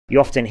You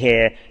often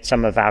hear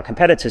some of our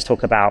competitors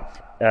talk about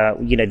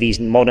these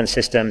modern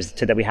systems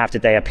that we have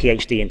today are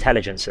PhD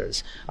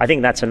intelligences. I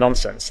think that's a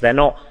nonsense. They're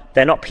not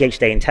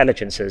PhD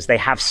intelligences. They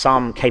have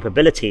some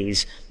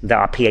capabilities that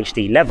are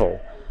PhD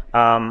level,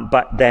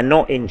 but they're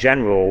not in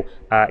general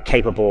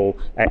capable,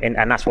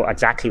 and that's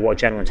exactly what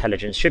general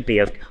intelligence should be,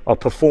 of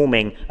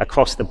performing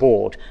across the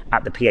board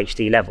at the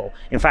PhD level.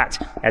 In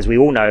fact, as we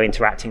all know,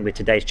 interacting with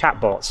today's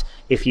chatbots,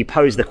 if you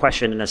pose the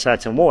question in a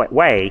certain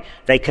way,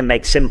 they can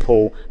make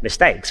simple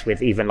mistakes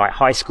with even like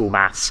high school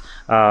maths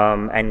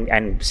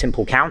and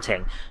simple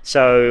counting.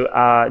 So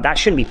that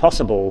shouldn't be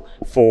possible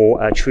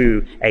for a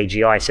true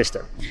AGI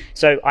system.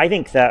 So I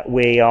think that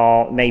we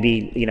are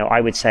maybe,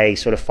 I would say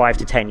sort of 5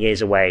 to 10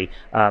 years away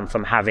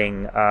from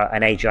having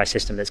an AGI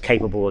system that's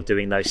capable of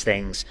doing those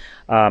things.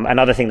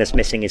 Another thing that's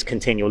missing is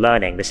continual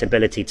learning, this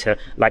ability to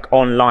like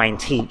online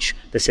teach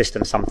the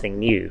system something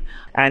new.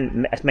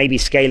 And maybe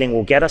scaling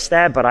will get us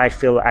there, but I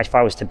feel, if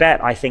I was to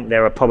bet, I think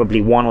there are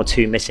probably 1 or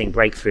 2 missing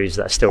breakthroughs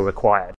that are still required.